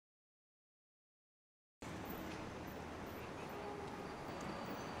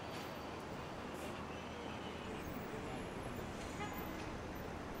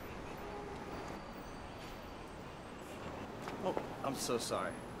I'm so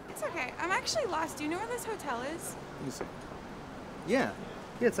sorry. It's okay. I'm actually lost. Do you know where this hotel is? Let me see. Yeah,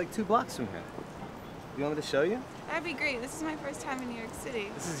 it's like 2 blocks from here. You want me to show you? That'd be great. This is my first time in New York City.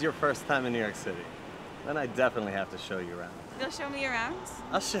 This is your first time in New York City. Then I definitely have to show you around. You'll show me around?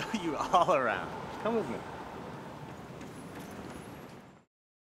 I'll show you all around. Come with me.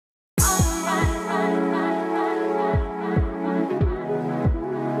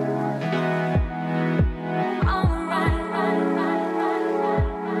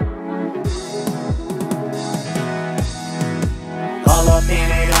 All up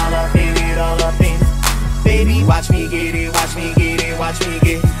in it, all up in it, all up in it. Baby, watch me get it, watch me get it, watch me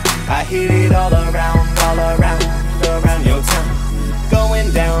get it. I hit it all around your town.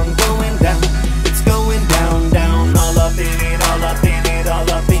 Going down, it's going down, down. All up in it, all up in it, all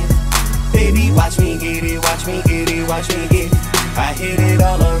up in it. Baby, watch me get it, watch me get it, watch me get it. I hit it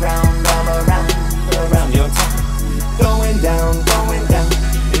all around your town. Going down,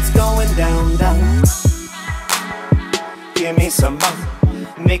 it's going down, down. Give me some more,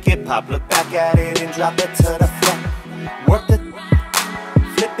 make it pop, look back at it and drop it to the floor. Work the,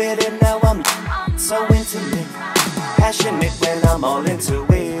 flip it and now I'm so intimate. Passionate when I'm all into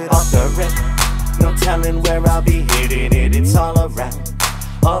it, off the rip. No telling where I'll be hitting it, it's all around,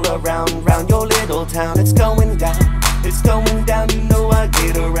 round your little town. It's going down, you know I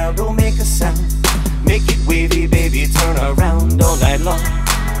get around. Don't make a sound, make it wavy, baby, turn around all night long.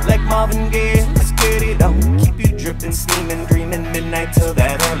 Like Marvin Gaye, let's get it on. Keep you dripping, steaming, dreaming, midnight till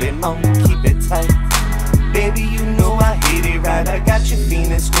that early morning. Keep it tight, baby, you know I hit it right. I got you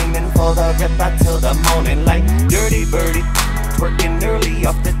feeling, screaming for the rep out till the morning light. Dirty birdie, twerking early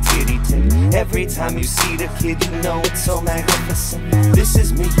off the titty tip. Every time you see the kid, you know it's so magnificent. This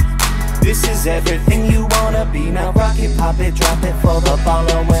is me, this is everything you wanna be. Now rock it, pop it, drop it for the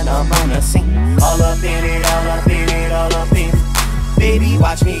baller when I'm on the scene. All up in it, all up in it, all up in it. Baby,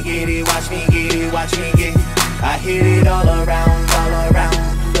 watch me get it, watch me get it, watch me get it. I hit it all around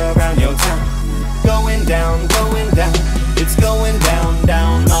your town. Going down, it's going down,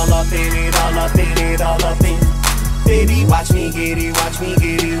 down. All up in it, all up in it, all up in it. Baby, watch me get it, watch me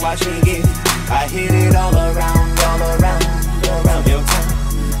get it, watch me get it. I hit it all around your town.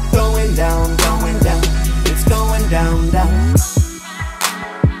 Going down, it's going down, down.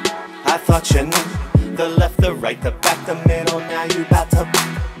 I thought you knew. The left, the right, the back, the middle. Now you bout to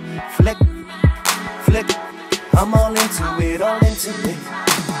flick. I'm all into it, all into it.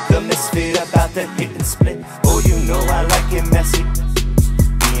 The misfit about the hit and split. Oh, you know I like it messy,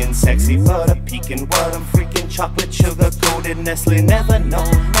 being sexy, but a peeking what I'm freaking. Chocolate, sugar coated Nestle. Never know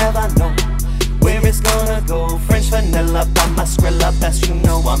where it's gonna go. French vanilla by my Skrilla. Best you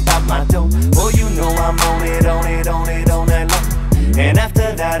know I'm about my dough. Oh, you know I'm on it long. And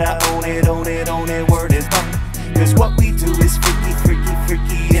after that I own it, word is bond. Cause what we do is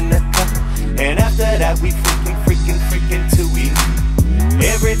freaky in the cup. And after that we freaking till we leave.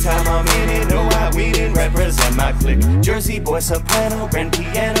 Every time I'm in it, know I win and represent my clique. Jersey boy, soprano, grand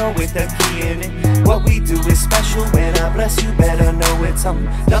piano with the key in it. What we do is special, when I bless you better know it's on.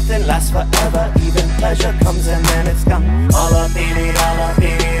 Nothing lasts forever, even pleasure comes and then it's gone. All up in it, all up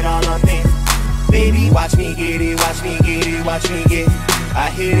in it, all up in it. Baby, watch me get it, watch me get it, watch me get it. I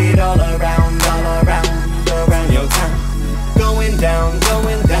hit it all around your town. Going down,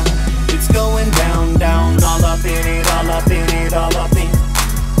 it's going down, down. All up in it, all up in it, all up in it.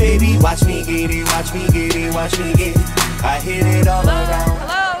 Baby, watch me get it, watch me get it, watch me get it. I hit it all around.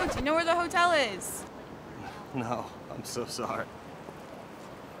 Hello, do you know where the hotel is? No, I'm so sorry.